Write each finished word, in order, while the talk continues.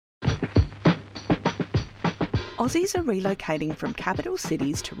Aussies are relocating from capital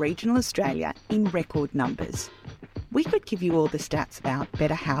cities to regional Australia in record numbers. We could give you all the stats about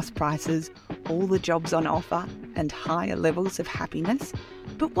better house prices, all the jobs on offer, and higher levels of happiness,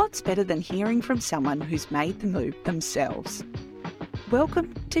 but what's better than hearing from someone who's made the move themselves?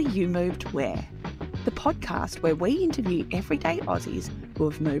 Welcome to You Moved Where, the podcast where we interview everyday Aussies who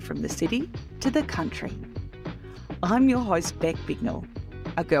have moved from the city to the country. I'm your host, Beck Bignell,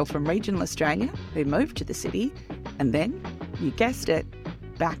 a girl from regional Australia who moved to the city and then, you guessed it,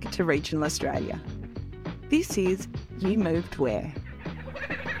 back to regional Australia. This is You Moved Where.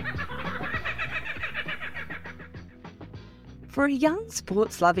 For a young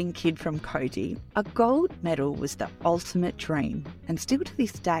sports-loving kid from Koji, a gold medal was the ultimate dream, and still to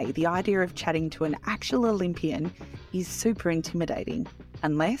this day, the idea of chatting to an actual Olympian is super intimidating,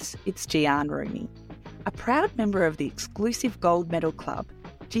 unless it's Giaan Rooney. A proud member of the exclusive gold medal club,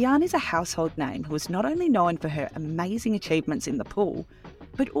 Giaan is a household name who is not only known for her amazing achievements in the pool,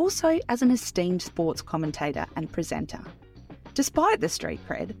 but also as an esteemed sports commentator and presenter. Despite the street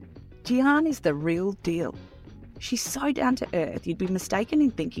cred, Giaan is the real deal. She's so down to earth you'd be mistaken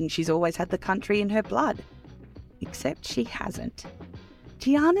in thinking she's always had the country in her blood. Except she hasn't.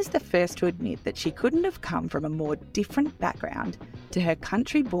 Giaan is the first to admit that she couldn't have come from a more different background to her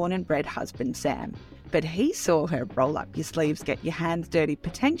country-born and bred husband Sam, but he saw her roll up your sleeves, get your hands dirty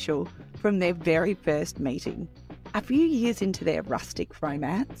potential from their very first meeting. A few years into their rustic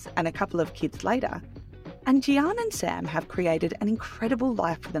romance and a couple of kids later, and Giaan and Sam have created an incredible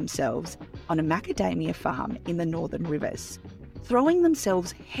life for themselves on a macadamia farm in the Northern Rivers. Throwing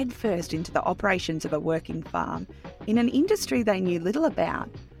themselves headfirst into the operations of a working farm in an industry they knew little about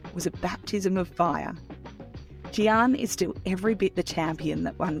was a baptism of fire. Giaan is still every bit the champion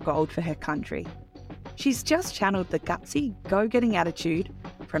that won gold for her country. She's just channeled the gutsy, go-getting attitude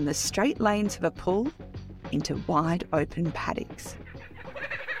from the straight lanes of a pool into wide open paddocks.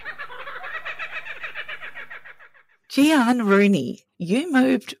 Giaan Rooney, you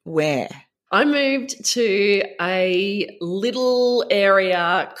moved where? I moved to a little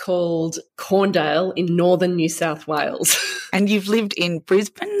area called Corndale in northern New South Wales. And you've lived in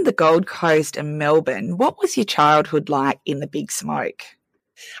Brisbane, the Gold Coast and Melbourne. What was your childhood like in the Big Smoke?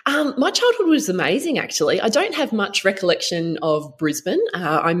 My childhood was amazing, actually. I don't have much recollection of Brisbane.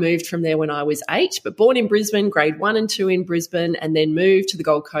 I moved from there when I was 8, but born in Brisbane, grade 1 and 2 in Brisbane, and then moved to the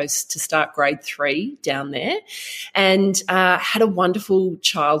Gold Coast to start grade 3 down there, and had a wonderful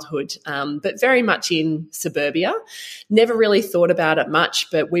childhood, but very much in suburbia. Never really thought about it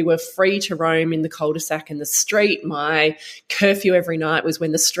much, but we were free to roam in the cul-de-sac and the street. My curfew every night was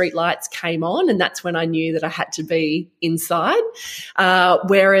when the street lights came on, and that's when I knew that I had to be inside.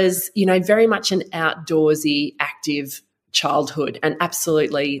 Whereas, very much an outdoorsy, active childhood, and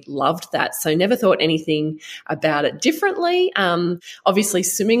absolutely loved that. So never thought anything about it differently. Obviously,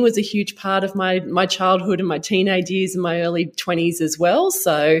 swimming was a huge part of my childhood and my teenage years and my early 20s as well.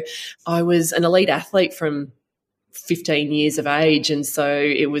 So I was an elite athlete from 15 years of age, and so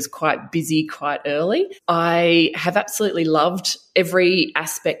it was quite busy quite early. I have absolutely loved every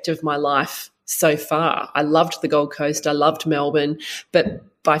aspect of my life so far. I loved the Gold Coast. I loved Melbourne, but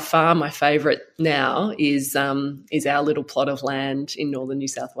by far my favourite now is our little plot of land in northern New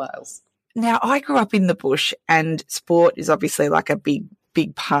South Wales. Now, I grew up in the bush, and sport is obviously like a big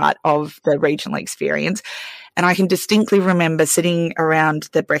part of the regional experience. And I can distinctly remember sitting around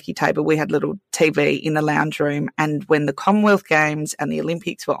the brekkie table. We had little TV in the lounge room, and when the Commonwealth Games and the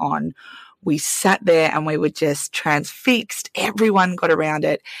Olympics were on, we sat there and we were just transfixed. Everyone got around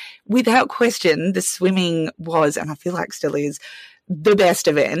it. Without question, the swimming was, and I feel like still is, the best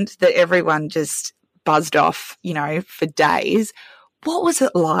event that everyone just buzzed off, for days. What was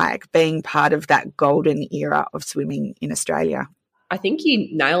it like being part of that golden era of swimming in Australia? I think you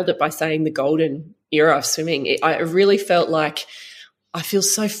nailed it by saying the golden era of swimming. I really felt like I feel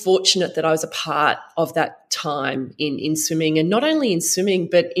so fortunate that I was a part of that time in swimming, and not only in swimming,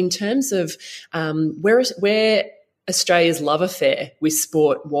 but in terms of where Australia's love affair with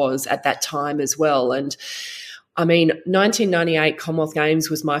sport was at that time as well. And I mean, 1998 Commonwealth Games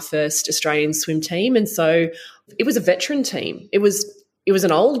was my first Australian swim team, and so it was a veteran team. It was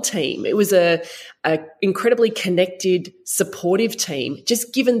an old team. It was a incredibly connected, supportive team,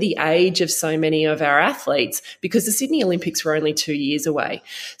 just given the age of so many of our athletes, because the Sydney Olympics were only 2 years away.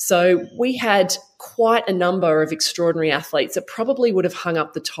 So we had quite a number of extraordinary athletes that probably would have hung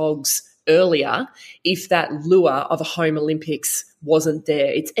up the togs earlier if that lure of a home Olympics wasn't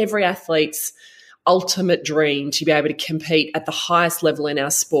there. It's every athlete's ultimate dream to be able to compete at the highest level in our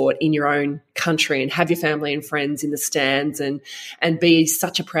sport in your own country and have your family and friends in the stands and be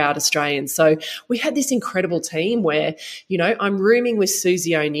such a proud Australian. So we had this incredible team where, I'm rooming with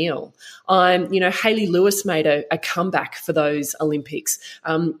Susie O'Neill. Hayley Lewis made a comeback for those Olympics.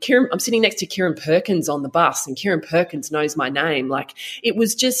 I'm sitting next to Kieran Perkins on the bus, and Kieran Perkins knows my name. Like, it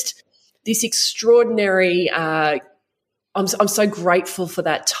was just this extraordinary I'm so grateful for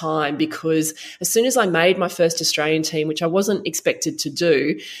that time, because as soon as I made my first Australian team, which I wasn't expected to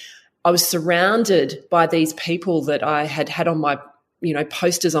do, I was surrounded by these people that I had on my,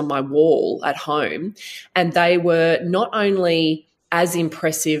 posters on my wall at home. And they were not only as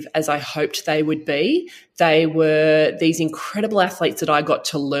impressive as I hoped they would be, they were these incredible athletes that I got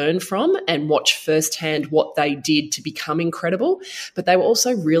to learn from and watch firsthand what they did to become incredible, but they were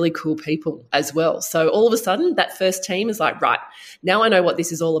also really cool people as well. So all of a sudden, that first team is like, right, now I know what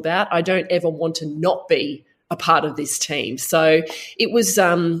this is all about. I don't ever want to not be a part of this team. So it was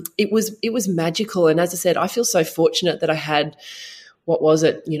magical. And as I said, I feel so fortunate that I had,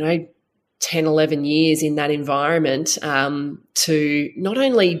 10, 11 years in that environment to not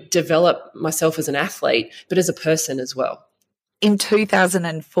only develop myself as an athlete, but as a person as well. In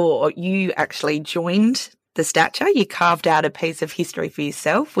 2004, you actually joined the Stature. You carved out a piece of history for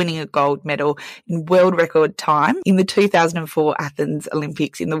yourself, winning a gold medal in world record time in the 2004 Athens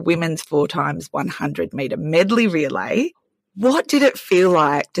Olympics in the women's 4x100 metre medley relay. What did it feel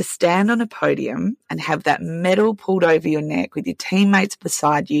like to stand on a podium and have that medal pulled over your neck with your teammates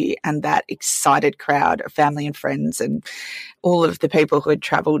beside you and that excited crowd of family and friends and all of the people who had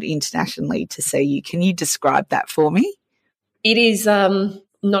travelled internationally to see you? Can you describe that for me? It is not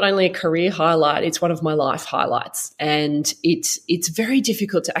only a career highlight, it's one of my life highlights. And it's very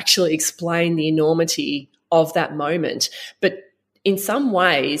difficult to actually explain the enormity of that moment. But in some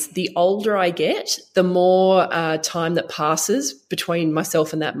ways, the older I get, the more time that passes between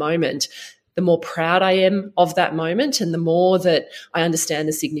myself and that moment, the more proud I am of that moment and the more that I understand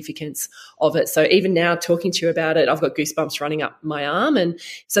the significance of it. So even now, talking to you about it, I've got goosebumps running up my arm. And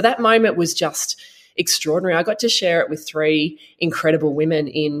so that moment was just extraordinary. I got to share it with three incredible women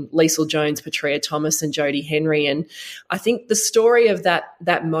in Liesl Jones, Petria Thomas and Jodie Henry. And I think the story of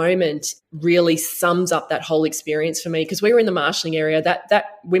that moment really sums up that whole experience for me, because we were in the marshalling area.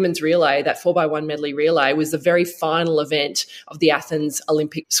 That women's relay, that 4x1 medley relay, was the very final event of the Athens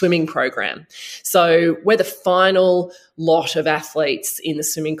Olympic swimming program. So we're the final lot of athletes in the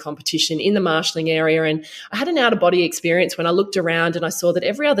swimming competition in the marshalling area. And I had an out-of-body experience when I looked around and I saw that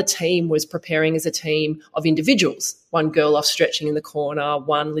every other team was preparing as a team of individuals. One girl off stretching in the corner,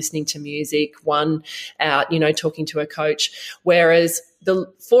 one listening to music, one out, talking to a coach. Whereas the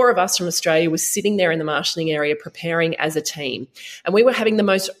four of us from Australia were sitting there in the marshalling area preparing as a team. And we were having the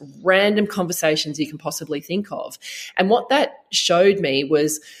most random conversations you can possibly think of. And what that showed me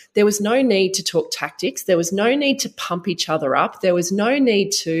was there was no need to talk tactics. There was no need to pump each other up. There was no need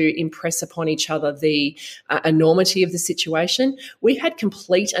to impress upon each other the enormity of the situation. We had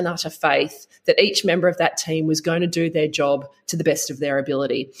complete and utter faith that each member of that team was going to do their job to the best of their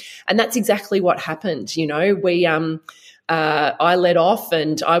ability. And that's exactly what happened. I led off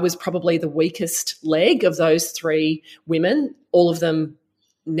and I was probably the weakest leg of those three women, all of them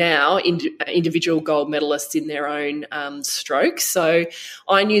now individual gold medalists in their own stroke. So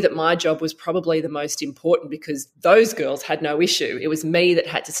I knew that my job was probably the most important because those girls had no issue. It was me that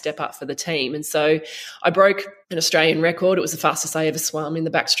had to step up for the team. And so I broke an Australian record. It was the fastest I ever swum in the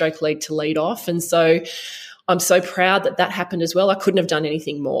backstroke lead to lead off. And so I'm so proud that happened as well. I couldn't have done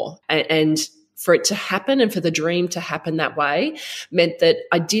anything more. And for it to happen and for the dream to happen that way meant that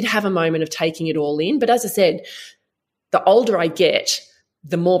I did have a moment of taking it all in. But as I said, the older I get,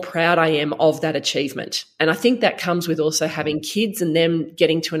 the more proud I am of that achievement. And I think that comes with also having kids and them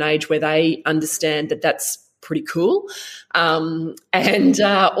getting to an age where they understand that that's pretty cool. Also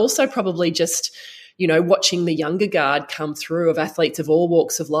probably just, watching the younger guard come through of athletes of all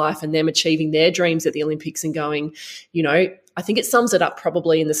walks of life and them achieving their dreams at the Olympics and going, I think it sums it up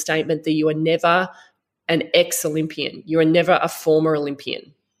probably in the statement that you are never an ex-Olympian. You are never a former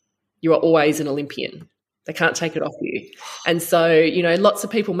Olympian. You are always an Olympian. They can't take it off you. And so, lots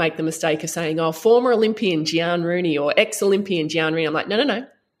of people make the mistake of saying, former Olympian Giaan Rooney or ex-Olympian Giaan Rooney. I'm like,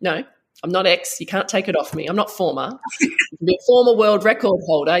 no, I'm not ex. You can't take it off me. I'm not former. You can be a former world record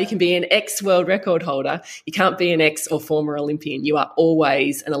holder. You can be an ex-world record holder. You can't be an ex or former Olympian. You are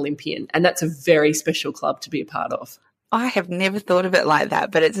always an Olympian. And that's a very special club to be a part of. I have never thought of it like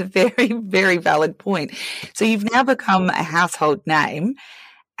that, but it's a very, very valid point. So you've now become a household name,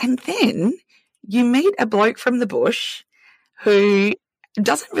 and then you meet a bloke from the bush who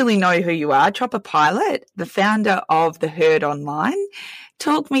doesn't really know who you are, Chopper Pilot, the founder of The Herd Online.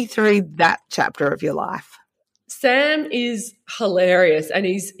 Talk me through that chapter of your life. Sam is hilarious, and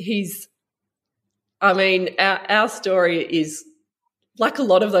he's I mean, our story is, like a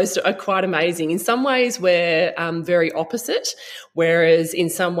lot of those, are quite amazing. In some ways, we're very opposite, whereas in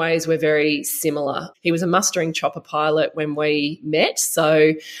some ways we're very similar. He was a mustering chopper pilot when we met,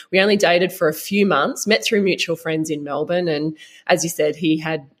 so we only dated for a few months, met through mutual friends in Melbourne, and as you said, he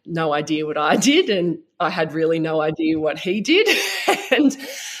had no idea what I did, and I had really no idea what he did. And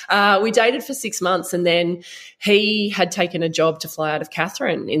we dated for 6 months, and then he had taken a job to fly out of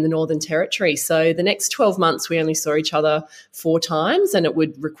Katherine in the Northern Territory. So the next 12 months we only saw each other 4 times, and it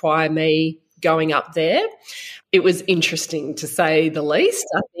would require me going up there. It was interesting, to say the least.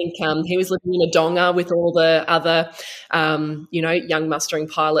 I think he was living in a donga with all the other, young mustering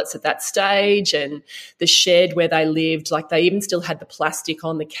pilots at that stage, and the shed where they lived, like, they even still had the plastic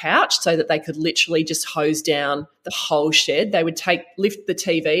on the couch so that they could literally just hose down the whole shed. They would lift the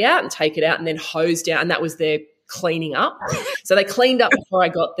TV out and take it out and then hose down, and that was their cleaning up. So they cleaned up before I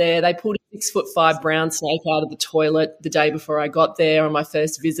got there. They pulled a 6'5" brown snake out of the toilet the day before I got there on my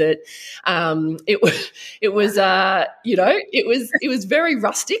first visit. It was very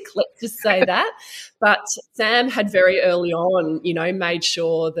rustic, let's just say that. But Sam had very early on, made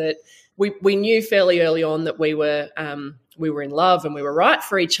sure that we knew fairly early on that we were in love and we were right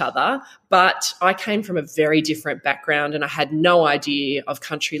for each other. But I came from a very different background, and I had no idea of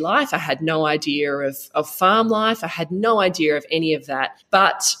country life. I had no idea of farm life. I had no idea of any of that.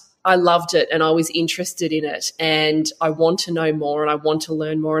 But I loved it, and I was interested in it, and I want to know more, and I want to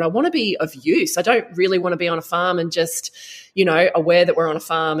learn more, and I want to be of use. I don't really want to be on a farm and just, aware that we're on a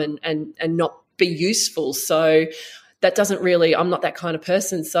farm and not be useful. So that doesn't really, I'm not that kind of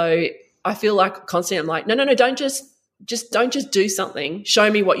person. So I feel like constantly I'm like, no, don't just don't just do something. Show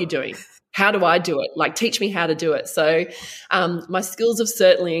me what you're doing. How do I do it? Like, teach me how to do it. So my skills have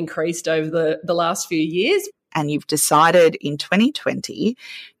certainly increased over the last few years. And you've decided in 2020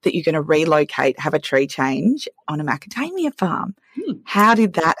 that you're going to relocate, have a tree change on a macadamia farm. How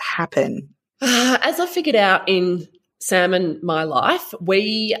did that happen? As I figured out in Sam and my life,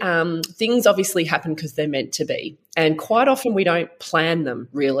 we things obviously happen because they're meant to be. And quite often we don't plan them,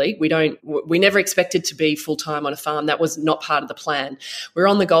 really. We never expected to be full-time on a farm. That was not part of the plan. We're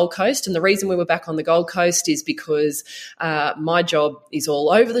on the Gold Coast, and the reason we were back on the Gold Coast is because my job is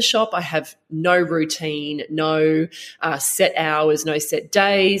all over the shop. I have no routine, no set hours, no set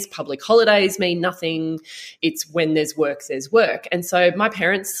days. Public holidays mean nothing. It's when there's work, there's work. And so my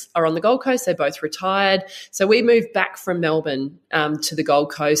parents are on the Gold Coast. They're both retired. So we moved back from Melbourne to the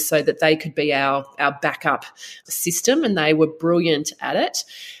Gold Coast so that they could be our backup system, and they were brilliant at it.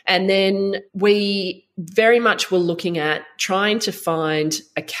 And then we very much were looking at trying to find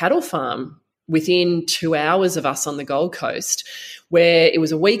a cattle farm within 2 hours of us on the Gold Coast, where it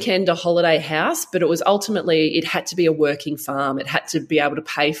was a weekend, a holiday house, but it had to be a working farm. It had to be able to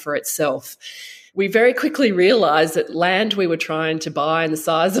pay for itself. We very quickly realised that land we were trying to buy and the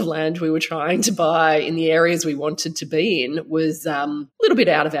size of land we were trying to buy in the areas we wanted to be in was a little bit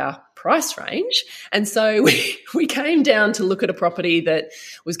out of our price range. And so we came down to look at a property that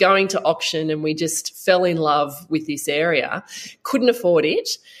was going to auction, and we just fell in love with this area, couldn't afford it.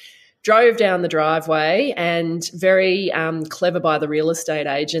 Drove down the driveway, and very clever by the real estate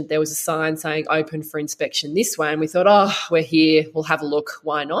agent, there was a sign saying open for inspection this way. And we thought, we're here, we'll have a look,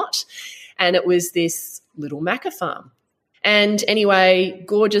 why not? And it was this little Macca farm. And anyway,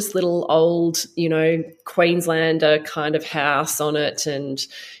 gorgeous little old, Queenslander kind of house on it, and,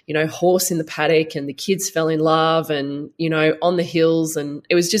 horse in the paddock, and the kids fell in love, and, on the hills, and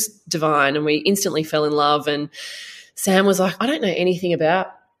it was just divine. And we instantly fell in love. And Sam was like, I don't know anything about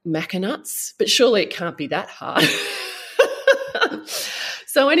Macca nuts, but surely it can't be that hard.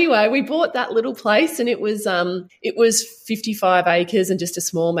 So anyway, we bought that little place, and it was 55 acres and just a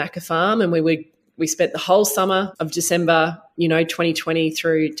small Macca farm, and we spent the whole summer of December, 2020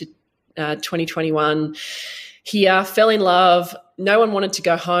 through to 2021 here, fell in love. No one wanted to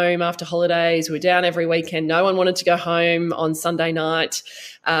go home after holidays. We were down every weekend. No one wanted to go home on Sunday night.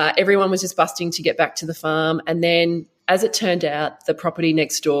 Everyone was just busting to get back to the farm. And then, as it turned out, the property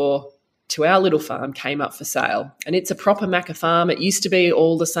next door to our little farm came up for sale, and it's a proper Macca farm. It used to be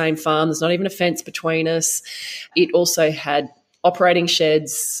all the same farm. There's not even a fence between us. It also had operating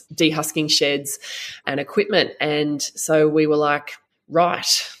sheds, dehusking sheds, and equipment. And so we were like,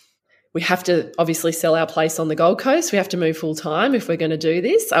 right, we have to obviously sell our place on the Gold Coast. We have to move full time if we're going to do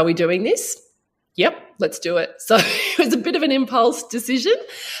this. Are we doing this? Yep, let's do it. So it was a bit of an impulse decision,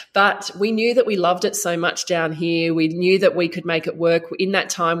 but we knew that we loved it so much down here. We knew that we could make it work. In that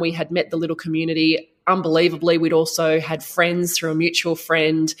time, we had met the little community. Unbelievably, we'd also had friends through a mutual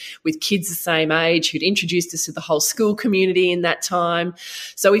friend with kids the same age who'd introduced us to the whole school community in that time.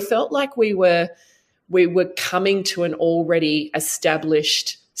 So we felt like we were coming to an already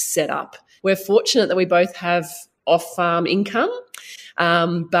established setup. We're fortunate that we both have off-farm income.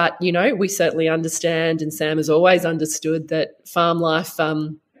 But, we certainly understand, and Sam has always understood, that farm life,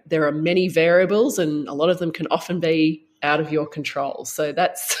 there are many variables and a lot of them can often be out of your control. So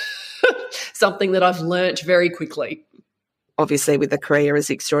that's something that I've learnt very quickly. Obviously, with a career as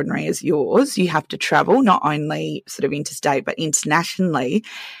extraordinary as yours, you have to travel not only sort of interstate but internationally.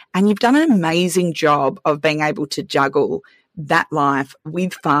 And you've done an amazing job of being able to juggle that life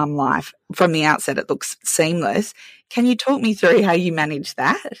with farm life. From the outset, it looks seamless. Can you talk me through how you manage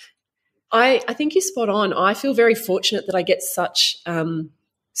that? I think you're spot on. I feel very fortunate that I get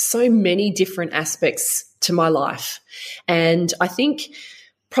so many different aspects to my life. And I think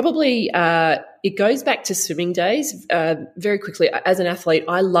probably it goes back to swimming days very quickly. As an athlete,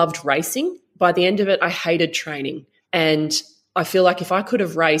 I loved racing. By the end of it, I hated training. And I feel like if I could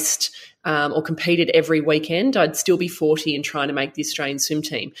have raced or competed every weekend, I'd still be 40 and trying to make the Australian swim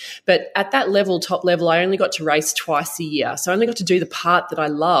team. But at that level, top level, I only got to race twice a year. So I only got to do the part that I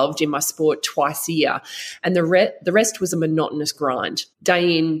loved in my sport twice a year. And the rest was a monotonous grind,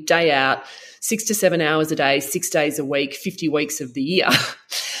 day in, day out, 6 to 7 hours a day, 6 days a week, 50 weeks of the year.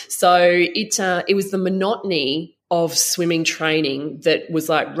 So it was the monotony of swimming training that was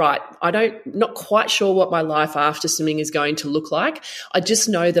like, right, not quite sure what my life after swimming is going to look like. I just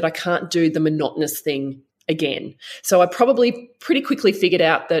know that I can't do the monotonous thing again. So I probably pretty quickly figured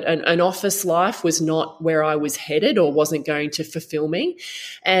out that an office life was not where I was headed or wasn't going to fulfill me.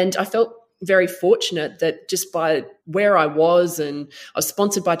 And I felt very fortunate that just by where I was, and I was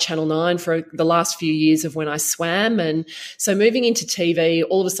sponsored by Channel 9 for the last few years of when I swam. And so moving into TV,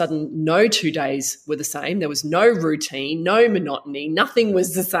 all of a sudden, no 2 days were the same. There was no routine, no monotony. Nothing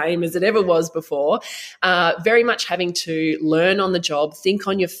was the same as it ever was before. Very much having to learn on the job, think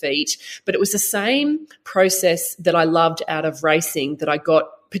on your feet. But it was the same process that I loved out of racing that I got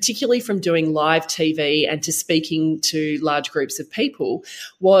particularly from doing live TV and to speaking to large groups of people,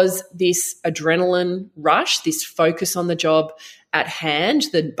 was this adrenaline rush, this focus on the job at hand,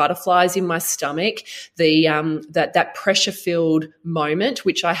 the butterflies in my stomach, that pressure-filled moment,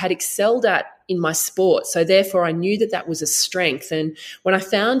 which I had excelled at in my sport. So therefore, I knew that was a strength. And when I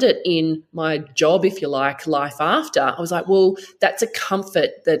found it in my job, if you like, life after, I was like, well, that's a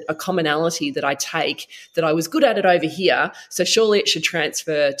comfort, that a commonality that I take, that I was good at it over here, so surely it should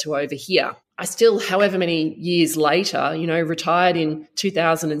transfer to over here. I still, however many years later, retired in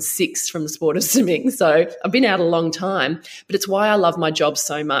 2006 from the sport of swimming. So I've been out a long time, but it's why I love my job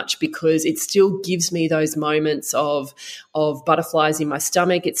so much, because it still gives me those moments of butterflies in my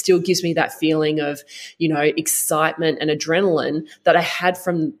stomach. It still gives me that feeling of, excitement and adrenaline that I had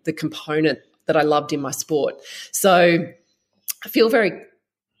from the component that I loved in my sport. So I feel very,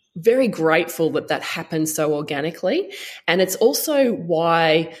 very grateful that happened so organically. And it's also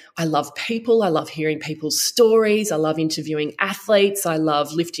why I love people. I love hearing people's stories. I love interviewing athletes. I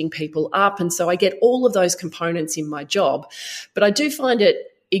love lifting people up. And so I get all of those components in my job. But I do find it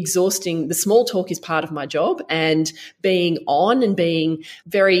exhausting. The small talk is part of my job, and being on and being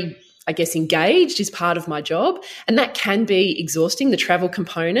very, I guess, engaged is part of my job. And that can be exhausting. The travel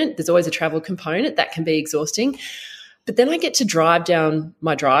component, there's always a travel component that can be exhausting. But then I get to drive down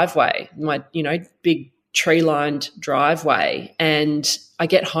my driveway, my, big tree-lined driveway, and I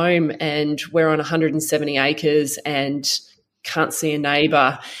get home and we're on 170 acres and can't see a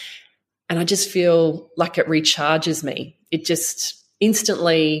neighbour. And I just feel like it recharges me. It just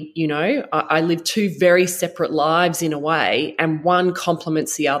instantly, I live two very separate lives in a way, and one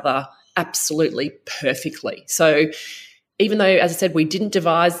complements the other absolutely perfectly. So even though, as I said, we didn't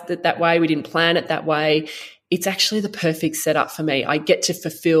devise it that way, we didn't plan it that way, it's actually the perfect setup for me. I get to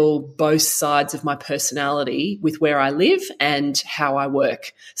fulfill both sides of my personality with where I live and how I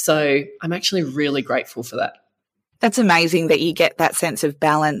work. So I'm actually really grateful for that. That's amazing that you get that sense of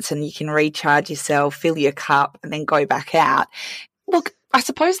balance and you can recharge yourself, fill your cup, and then go back out. Look, I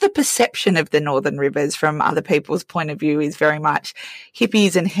suppose the perception of the Northern Rivers from other people's point of view is very much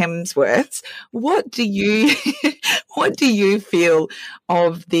hippies and Hemsworths. What do you feel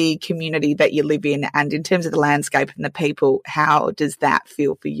of the community that you live in, and in terms of the landscape and the people, how does that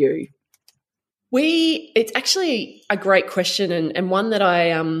feel for you? It's actually a great question, and one that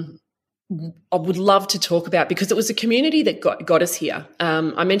I would love to talk about, because it was a community that got us here.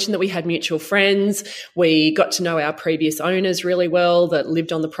 I mentioned that we had mutual friends. We got to know our previous owners really well that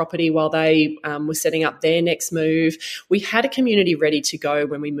lived on the property while they were setting up their next move. We had a community ready to go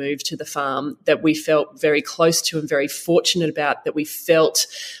when we moved to the farm that we felt very close to and very fortunate about, that we felt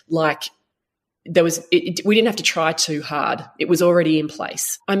like we didn't have to try too hard. It was already in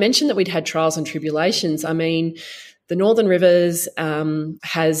place. I mentioned that we'd had trials and tribulations. I mean, the Northern Rivers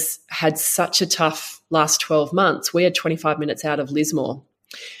has had such a tough last 12 months. We are 25 minutes out of Lismore.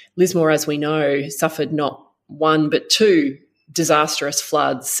 Lismore, as we know, suffered not one but two disastrous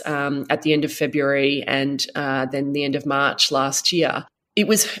floods at the end of February and then the end of March last year. It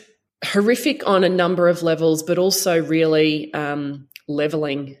was horrific on a number of levels, but also really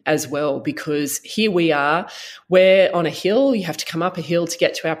levelling as well, because here we are, we're on a hill. You have to come up a hill to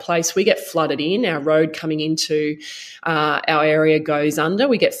get to our place. We get flooded in. Our road coming into our area goes under.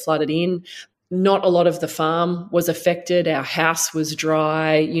 We get flooded in. Not a lot of the farm was affected. Our house was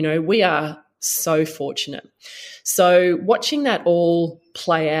dry. You know, we are so fortunate. So watching that all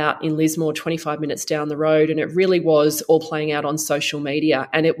play out in Lismore, 25 minutes down the road, and it really was all playing out on social media,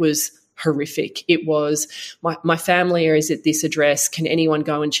 and it was horrific. It was, my family is at this address. Can anyone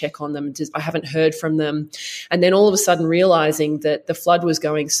go and check on them? I haven't heard from them. And then all of a sudden realising that the flood was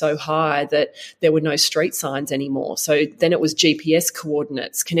going so high that there were no street signs anymore. So then it was GPS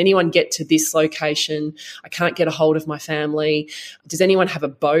coordinates. Can anyone get to this location? I can't get a hold of my family. Does anyone have a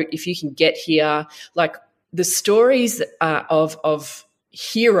boat? If you can get here. Like, the stories of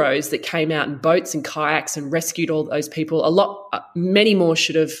heroes that came out in boats and kayaks and rescued all those people, many more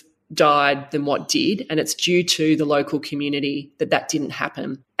should have died than what did, and it's due to the local community that didn't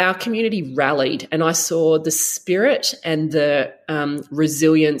happen. Our community rallied, and I saw the spirit and the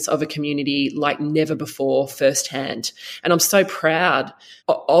resilience of a community like never before firsthand. And I'm so proud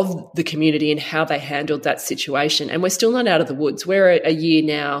of the community and how they handled that situation. And we're still not out of the woods. We're a year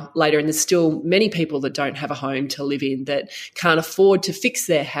now later, and there's still many people that don't have a home to live in, that can't afford to fix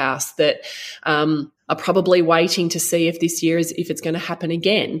their house, that are probably waiting to see if this year if it's going to happen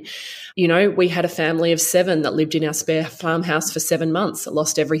again. You know, we had a family of 7 that lived in our spare farmhouse for 7 months,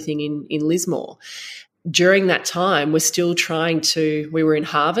 lost everything in Lismore. During that time, we were in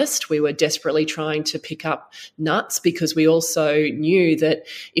harvest. We were desperately trying to pick up nuts, because we also knew that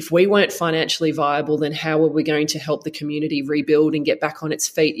if we weren't financially viable, then how were we going to help the community rebuild and get back on its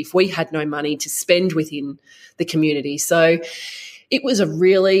feet if we had no money to spend within the community? So it was a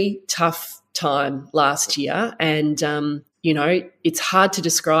really tough time last year, and you know, it's hard to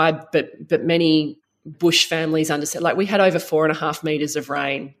describe, but many bush families understand. Like, we had over 4.5 meters of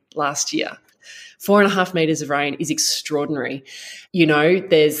rain last year. 4.5 meters of rain is extraordinary. You know,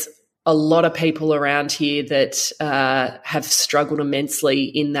 there's a lot of people around here that have struggled immensely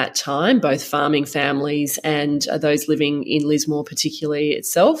in that time, both farming families and those living in Lismore particularly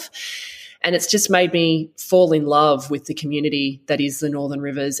itself. And it's just made me fall in love with the community that is the Northern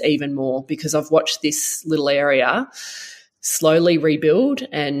Rivers even more, because I've watched this little area slowly rebuild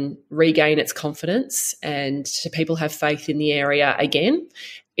and regain its confidence, and people have faith in the area again.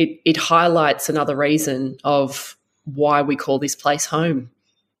 It highlights another reason of why we call this place home.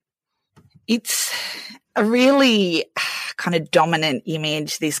 It's a really kind of dominant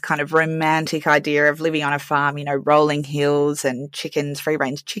image, this kind of romantic idea of living on a farm, you know, rolling hills and chickens,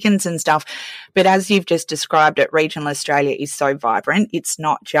 free-range chickens and stuff. But as you've just described it, regional Australia is so vibrant. It's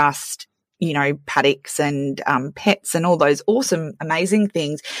not just, you know, paddocks and pets and all those awesome, amazing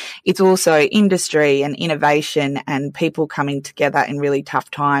things. It's also industry and innovation and people coming together in really tough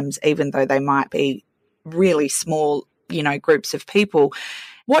times, even though they might be really small, you know, groups of people.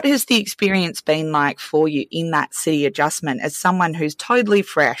 What has the experience been like for you in that city adjustment as someone who's totally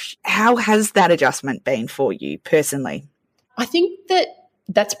fresh? How has that adjustment been for you personally? I think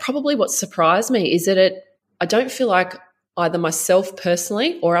that's probably what surprised me, is that I don't feel like either myself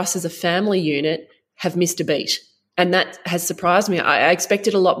personally or us as a family unit have missed a beat. And that has surprised me. I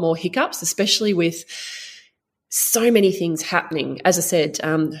expected a lot more hiccups, especially with so many things happening. As I said,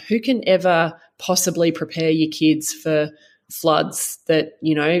 who can ever possibly prepare your kids for floods that,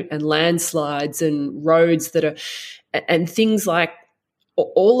 you know, and landslides and roads that are, and things like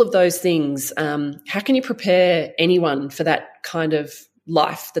all of those things. How can you prepare anyone for that kind of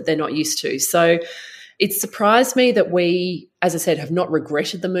life that they're not used to? So it surprised me that we, as I said, have not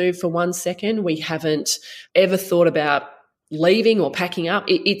regretted the move for one second. We haven't ever thought about leaving or packing up.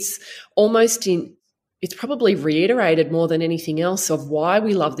 It's probably reiterated more than anything else of why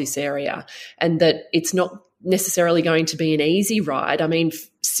we love this area, and that it's not necessarily going to be an easy ride. I mean,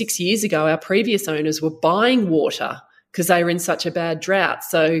 6 years ago, our previous owners were buying water because they were in such a bad drought.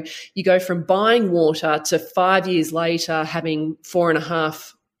 So you go from buying water to 5 years later having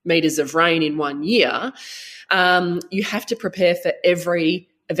 4.5 metres of rain in 1 year. You have to prepare for every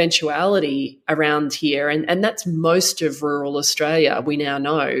eventuality around here. And that's most of rural Australia, we now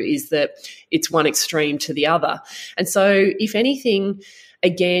know, is that it's one extreme to the other. And so if anything,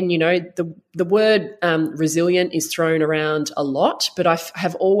 again, the word resilient is thrown around a lot, but I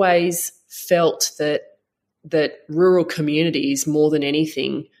have always felt that rural communities, more than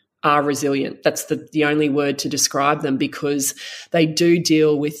anything, are resilient. That's the only word to describe them, because they do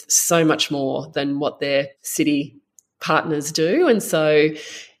deal with so much more than what their city partners do. And so,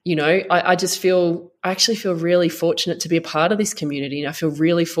 I actually feel really fortunate to be a part of this community, and I feel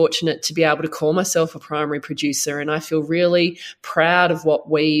really fortunate to be able to call myself a primary producer, and I feel really proud of what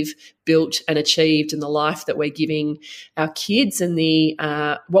we've built and achieved and the life that we're giving our kids, and the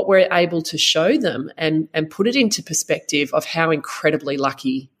what we're able to show them and put it into perspective of how incredibly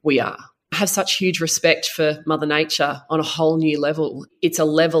lucky we are. I have such huge respect for Mother Nature on a whole new level. It's a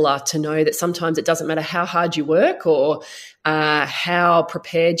leveler to know that sometimes it doesn't matter how hard you work or how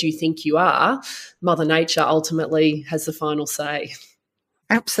prepared you think you are, Mother Nature ultimately has the final say.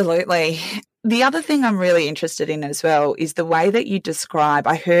 Absolutely. The other thing I'm really interested in as well is the way that you describe,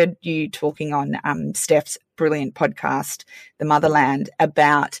 I heard you talking on Steph's brilliant podcast, The Motherland,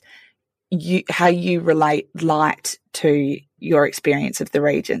 about how you relate light to your experience of the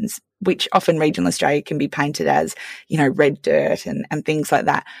regions, which often regional Australia can be painted as, red dirt and things like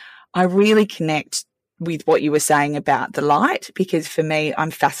that. I really connect with what you were saying about the light, because for me, I'm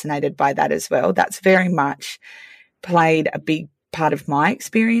fascinated by that as well. That's very much played a big part of my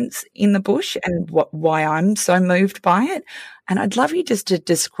experience in the bush and why I'm so moved by it. And I'd love you just to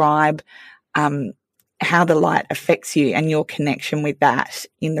describe how the light affects you and your connection with that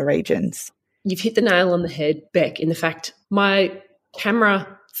in the regions. You've hit the nail on the head, Beck, in the fact my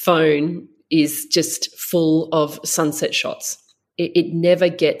camera phone is just full of sunset shots. It never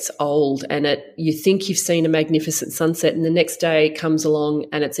gets old, and you think you've seen a magnificent sunset, and the next day it comes along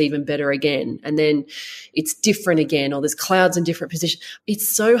and it's even better again, and then it's different again, or there's clouds in different positions.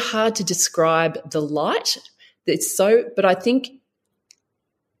 It's so hard to describe the light. But I think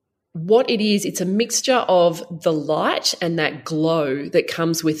what it is, it's a mixture of the light and that glow that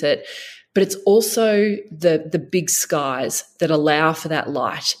comes with it. But it's also the big skies that allow for that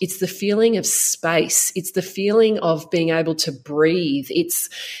light. It's the feeling of space. It's the feeling of being able to breathe. It's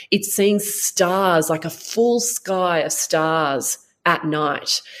seeing stars, like a full sky of stars at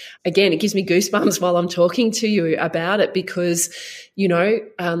night. Again, it gives me goosebumps while I'm talking to you about it, because,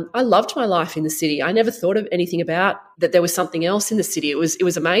 I loved my life in the city. I never thought of anything about that there was something else in the city. It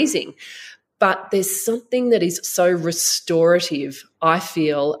was amazing. But there's something that is so restorative, I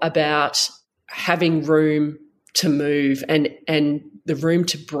feel, about having room to move and the room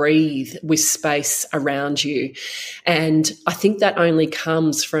to breathe with space around you. And I think that only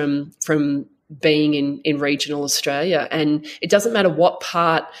comes from being in regional Australia. And it doesn't matter what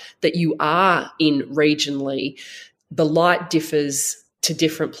part that you are in regionally, the light differs to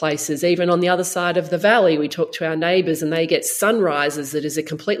different places. Even on the other side of the valley, we talk to our neighbours and they get sunrises that is a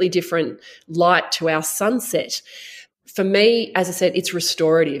completely different light to our sunset. For me, as I said, it's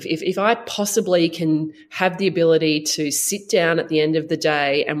restorative. If I possibly can have the ability to sit down at the end of the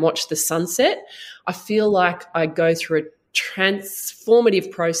day and watch the sunset, I feel like I go through a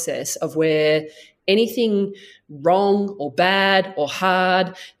transformative process of where anything wrong or bad or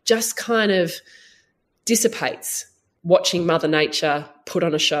hard just kind of dissipates, watching Mother Nature put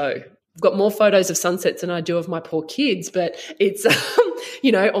on a show. I've got more photos of sunsets than I do of my poor kids, but it's,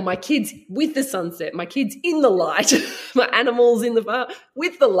 or my kids with the sunset, my kids in the light, my animals in the bar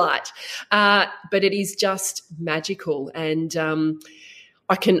with the light. But it is just magical. And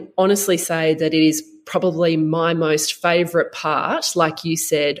I can honestly say that it is probably my most favourite part, like you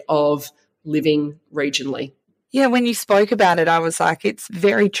said, of living regionally. Yeah, when you spoke about it, I was like, it's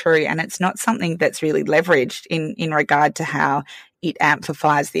very true, and it's not something that's really leveraged in regard to how it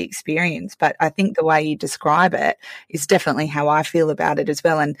amplifies the experience. But I think the way you describe it is definitely how I feel about it as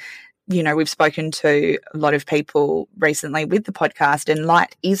well. And, we've spoken to a lot of people recently with the podcast, and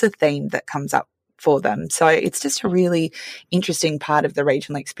light is a theme that comes up for them. So it's just a really interesting part of the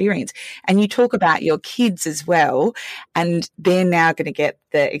regional experience. And you talk about your kids as well, and they're now going to get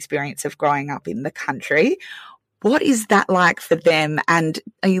the experience of growing up in the country. What is that like for them? And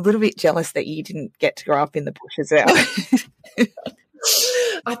are you a little bit jealous that you didn't get to grow up in the bush as well?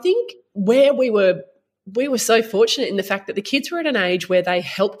 I think where we were so fortunate in the fact that the kids were at an age where they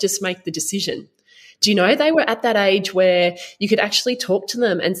helped us make the decision. They were at that age where you could actually talk to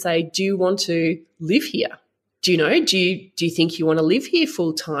them and say, do you want to live here? do you think you want to live here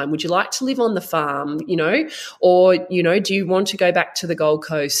full time? Would you like to live on the farm, or, do you want to go back to the Gold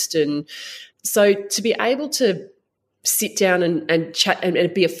Coast? And so to be able to sit down and chat and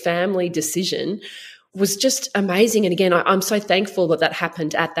it be a family decision was just amazing. And again, I'm so thankful that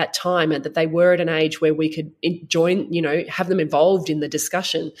happened at that time and that they were at an age where we could join, have them involved in the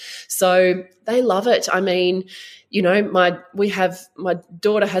discussion. So they love it. I mean, my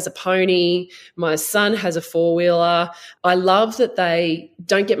daughter has a pony, my son has a four-wheeler. I love that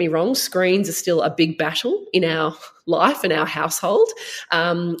don't get me wrong, screens are still a big battle in our life and our household,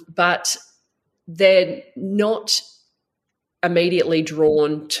 but they're not immediately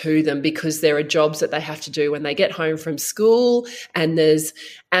drawn to them because there are jobs that they have to do when they get home from school, and there's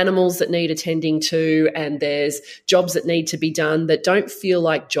animals that need attending to, and there's jobs that need to be done that don't feel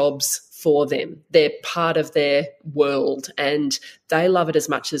like jobs for them. They're part of their world and they love it as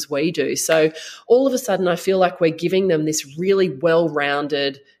much as we do. So all of a sudden I feel like we're giving them this really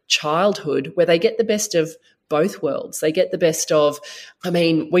well-rounded childhood where they get the best of both worlds. They get the best of,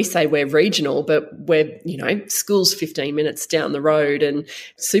 we say we're regional, but we're, school's 15 minutes down the road and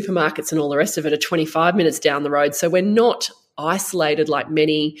supermarkets and all the rest of it are 25 minutes down the road. So we're not isolated like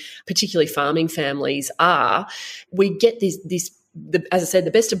many, particularly farming families are. We get this as I said,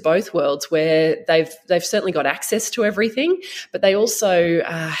 the best of both worlds, where they've certainly got access to everything, but they also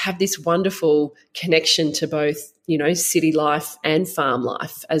have this wonderful connection to both, city life and farm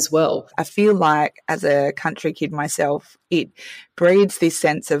life as well. I feel like as a country kid myself, it breeds this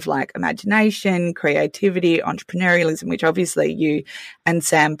sense of like imagination, creativity, entrepreneurialism, which obviously you and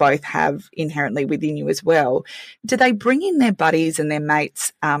Sam both have inherently within you as well. Do they bring in their buddies and their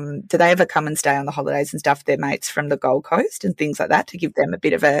mates? Do they ever come and stay on the holidays and stuff, their mates from the Gold Coast and things like that, to give them a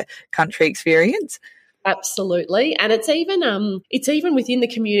bit of a country experience? Absolutely. And it's even within the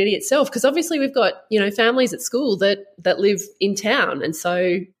community itself, because obviously we've got, families at school that live in town, and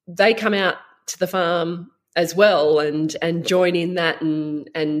so they come out to the farm as well and join in that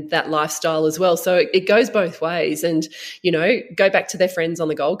and that lifestyle as well. So it goes both ways, and, go back to their friends on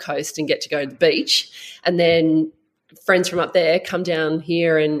the Gold Coast and get to go to the beach, and then friends from up there come down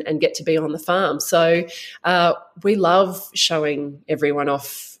here and get to be on the farm. So we love showing everyone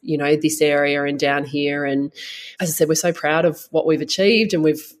off, this area and down here. And as I said, we're so proud of what we've achieved, and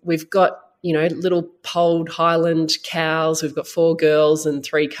we've got, little polled Highland cows. We've got 4 girls and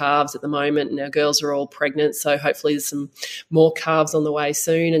 3 calves at the moment, and our girls are all pregnant. So hopefully there's some more calves on the way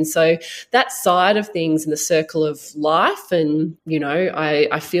soon. And so that side of things in the circle of life, and,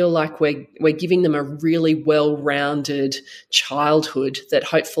 I feel like we're giving them a really well-rounded childhood that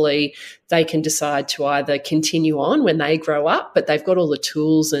hopefully they can decide to either continue on when they grow up, but they've got all the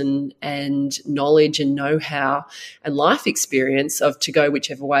tools and knowledge and know-how and life experience to go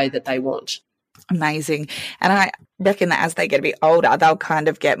whichever way that they want. Amazing. And I reckon that as they get a bit older, they'll kind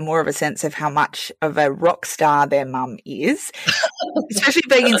of get more of a sense of how much of a rock star their mum is, especially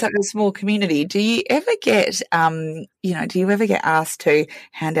being in such a small community. Do you ever get, asked to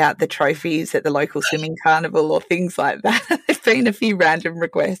hand out the trophies at the local swimming carnival or things like that? There've been a few random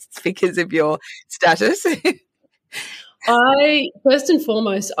requests because of your status. First and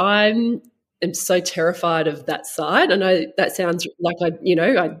foremost, I'm so terrified of that side. I know that sounds like I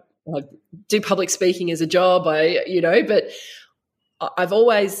do public speaking as a job, but I've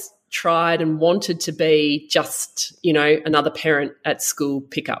always tried and wanted to be just, another parent at school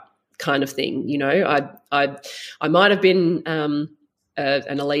pickup kind of thing. I might have been an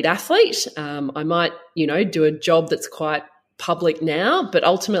elite athlete. I might, do a job that's quite public now, but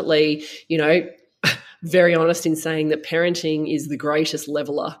ultimately, very honest in saying that parenting is the greatest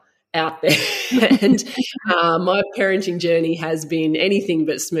leveler out there. And my parenting journey has been anything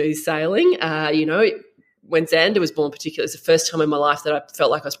but smooth sailing. When Xander was born particularly, it's the first time in my life that I felt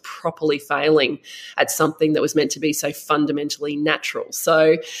like I was properly failing at something that was meant to be so fundamentally natural.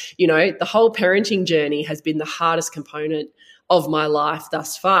 So, the whole parenting journey has been the hardest component of my life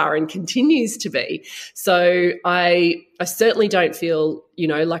thus far and continues to be. So I certainly don't feel,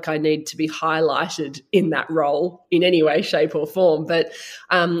 like I need to be highlighted in that role in any way, shape or form. But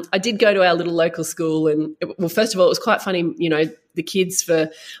I did go to our little local school and, first of all, it was quite funny, the kids for,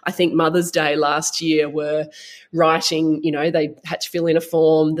 I think, Mother's Day last year were writing, they had to fill in a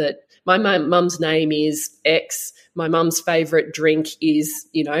form that my mum's name is X, my mum's favourite drink is,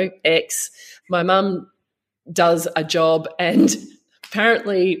 X, my mum does a job, and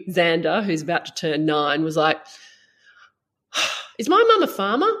apparently Xander, who's about to turn 9, was like, is my mum a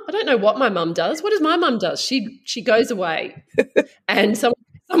farmer? I don't know what my mum does. What does my mum do? She goes away. And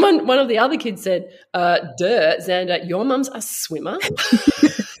one of the other kids said, Xander, your mum's a swimmer?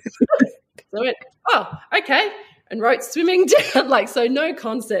 So I went, oh, okay, and wrote swimming down, like, so no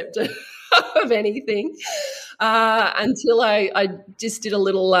concept of anything until I just did a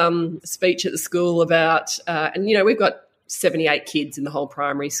little speech at the school about, and, you know, we've got 78 kids in the whole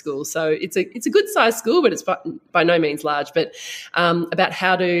primary school, so it's a good sized school, but it's by no means large, but about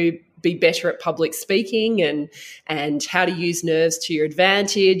how to be better at public speaking and how to use nerves to your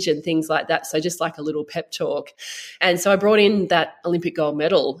advantage and things like that. So just like a little pep talk. And so I brought in that Olympic gold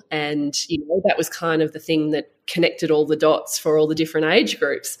medal, and, you know, that was kind of the thing that connected all the dots for all the different age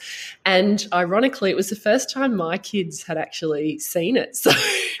groups. And ironically, it was the first time my kids had actually seen it.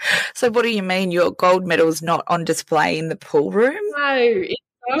 So what do you mean your gold medal's not on display in the pool room? No,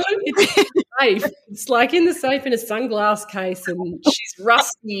 it's safe. It's like in the safe in a sunglass case, and she's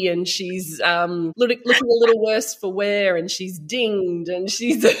rusty, and she's looking a little worse for wear, and she's dinged, and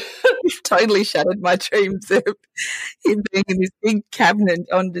she's You've totally shattered my dreams of him being in this big cabinet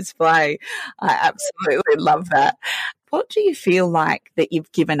on display. I absolutely love that. What do you feel like that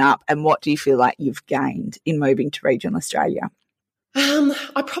you've given up, and what do you feel like you've gained in moving to regional Australia?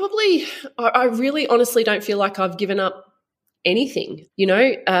 I really honestly don't feel like I've given up anything, you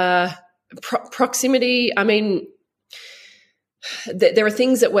know. Proximity, I mean, there are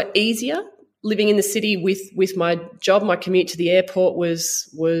things that were easier living in the city with my job. My commute to the airport was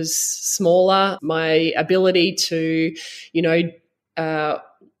smaller. My ability to, you know,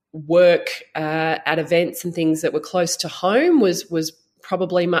 work at events and things that were close to home was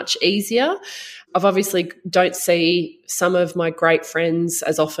probably much easier. I've obviously don't see some of my great friends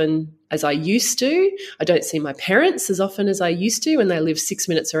as often as I used to. I don't see my parents as often as I used to, and they live 6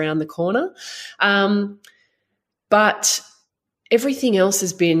 minutes around the corner. But everything else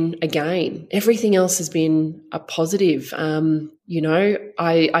has been a gain. Everything else has been a positive. You know,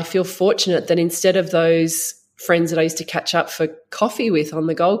 I feel fortunate that instead of those friends that I used to catch up for coffee with on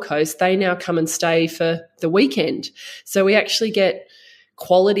the Gold Coast, they now come and stay for the weekend. So we actually get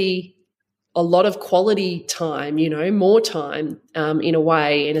a lot of quality time, you know, more time in a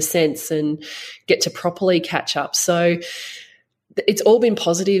way, in a sense, and get to properly catch up. So it's all been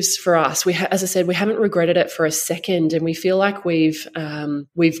positives for us. As I said, we haven't regretted it for a second, and we feel like we've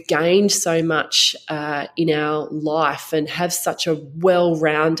gained so much in our life and have such a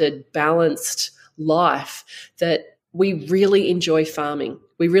well-rounded, balanced life that we really enjoy farming.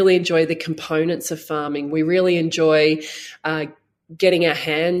 We really enjoy the components of farming. We really enjoy getting our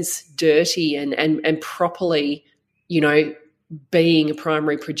hands dirty and properly, you know, being a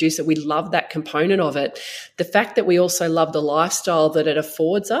primary producer. We love that component of it. The fact that we also love the lifestyle that it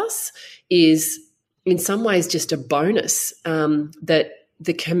affords us is in some ways just a bonus, that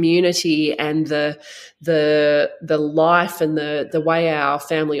the community and the life and the way our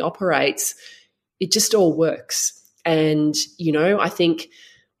family operates, it just all works. And, you know, I think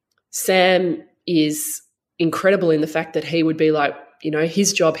Sam is incredible in the fact that he would be like, you know,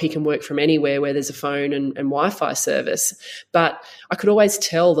 his job, he can work from anywhere where there's a phone and Wi-Fi service. But I could always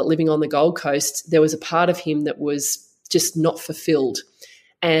tell that living on the Gold Coast, there was a part of him that was just not fulfilled.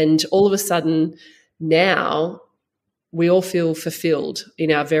 And all of a sudden now we all feel fulfilled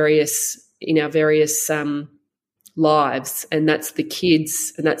in our various lives. And that's the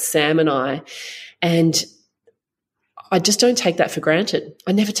kids, and that's Sam and I. And I just don't take that for granted.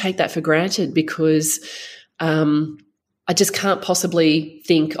 I never take that for granted because I just can't possibly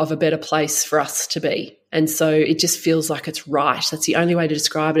think of a better place for us to be. And so it just feels like it's right. That's the only way to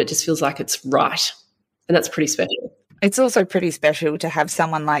describe it. It just feels like it's right. And that's pretty special. It's also pretty special to have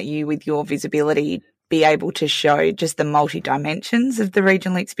someone like you with your visibility be able to show just the multi-dimensions of the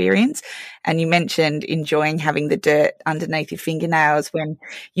regional experience. And you mentioned enjoying having the dirt underneath your fingernails when,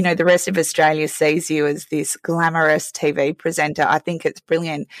 you know, the rest of Australia sees you as this glamorous TV presenter. I think it's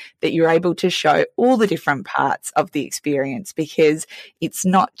brilliant that you're able to show all the different parts of the experience, because it's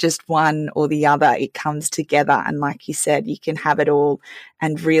not just one or the other. It comes together. And like you said, you can have it all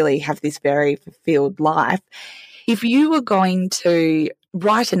and really have this very fulfilled life. If you were going to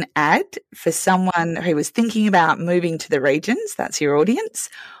write an ad for someone who was thinking about moving to the regions, that's your audience,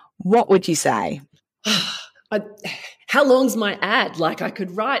 what would you say? How long's my ad? Like, I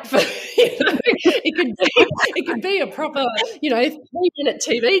could write for, you know, it could be a proper, you know, 3-minute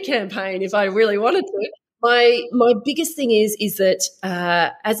TV campaign if I really wanted to. My biggest thing is that,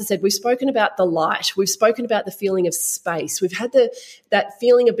 as I said, we've spoken about the light. We've spoken about the feeling of space. We've had that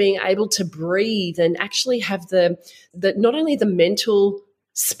feeling of being able to breathe and actually have the not only the mental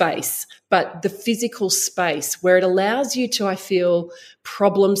space, but the physical space where it allows you to, I feel,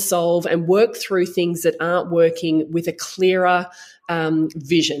 problem solve and work through things that aren't working with a clearer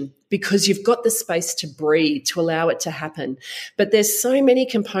vision, because you've got the space to breathe, to allow it to happen. But there's so many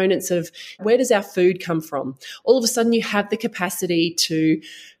components of where does our food come from? All of a sudden you have the capacity to,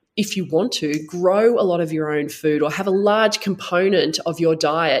 if you want to, grow a lot of your own food or have a large component of your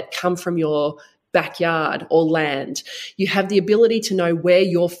diet come from your backyard or land. You have the ability to know where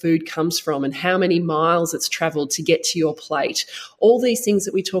your food comes from and how many miles it's traveled to get to your plate. All these things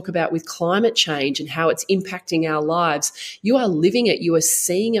that we talk about with climate change and how it's impacting our lives, you are living it. You are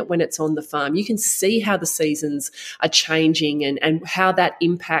seeing it when it's on the farm. You can see how the seasons are changing and how that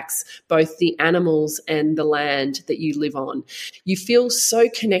impacts both the animals and the land that you live on. You feel so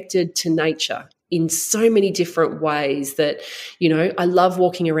connected to nature in so many different ways that, I love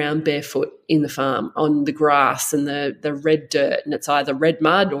walking around barefoot in the farm on the grass and the red dirt, and it's either red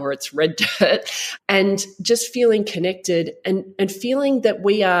mud or it's red dirt, and just feeling connected and feeling that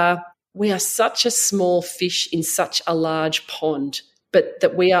we are such a small fish in such a large pond, but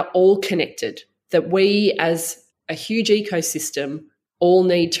that we are all connected, that we as a huge ecosystem all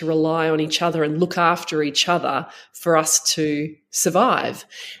need to rely on each other and look after each other for us to survive.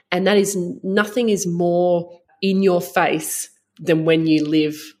 And that is, nothing is more in your face than when you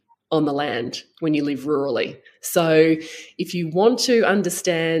live on the land, when you live rurally. So if you want to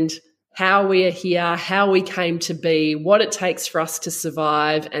understand how we are here, how we came to be, what it takes for us to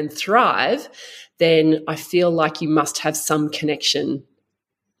survive and thrive, then I feel like you must have some connection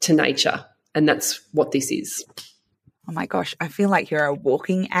to nature. And that's what this is. Oh my gosh, I feel like you're a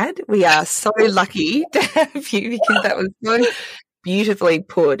walking ad. We are so lucky to have you, because that was so beautifully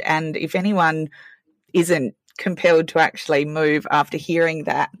put. And if anyone isn't compelled to actually move after hearing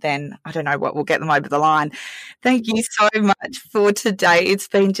that, then I don't know what will get them over the line. Thank you so much for today. It's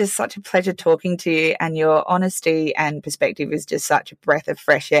been just such a pleasure talking to you, and your honesty and perspective is just such a breath of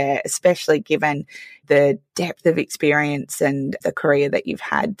fresh air, especially given the depth of experience and the career that you've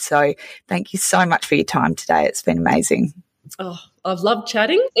had. So thank you so much for your time today. It's been amazing. Oh, I've loved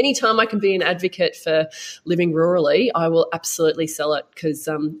chatting. Anytime I can be an advocate for living rurally, I will absolutely sell it, because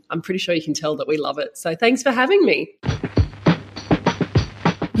I'm pretty sure you can tell that we love it. So thanks for having me.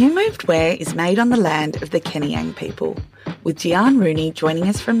 You Moved Where is made on the land of the Kenyang people, with Giaan Rooney joining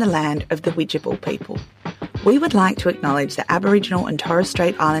us from the land of the Widjabul people. We would like to acknowledge the Aboriginal and Torres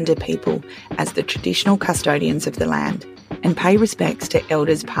Strait Islander people as the traditional custodians of the land and pay respects to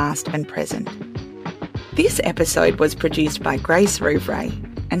elders past and present. This episode was produced by Grace Rouvray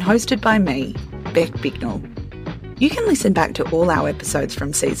and hosted by me, Beck Bignell. You can listen back to all our episodes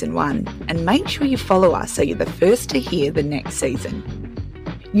from Season 1 and make sure you follow us so you're the first to hear the next season.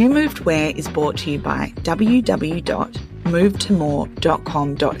 You Moved Where is brought to you by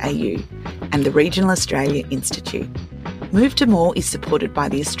www.movetomore.com.au and the Regional Australia Institute. Move to More is supported by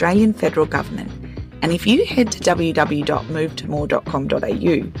the Australian Federal Government, and if you head to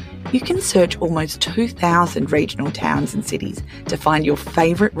www.movetomore.com.au, you can search almost 2,000 regional towns and cities to find your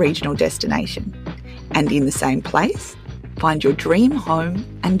favourite regional destination. And in the same place, find your dream home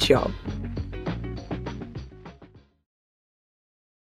and job.